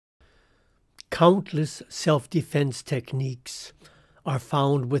Countless self-defense techniques are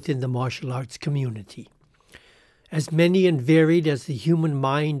found within the martial arts community, as many and varied as the human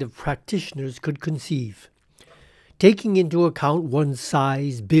mind of practitioners could conceive. Taking into account one's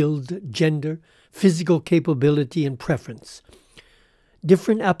size, build, gender, physical capability, and preference,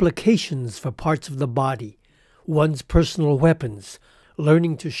 different applications for parts of the body, one's personal weapons,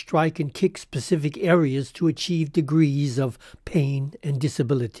 learning to strike and kick specific areas to achieve degrees of pain and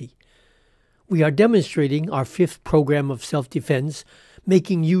disability. We are demonstrating our 5th program of self-defense,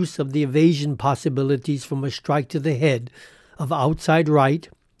 making use of the evasion possibilities from a strike to the head of outside right,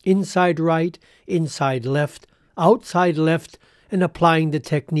 inside left, outside left, and applying the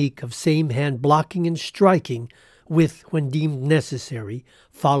technique of same hand blocking and striking with, when deemed necessary,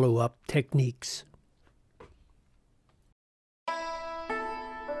 follow-up techniques.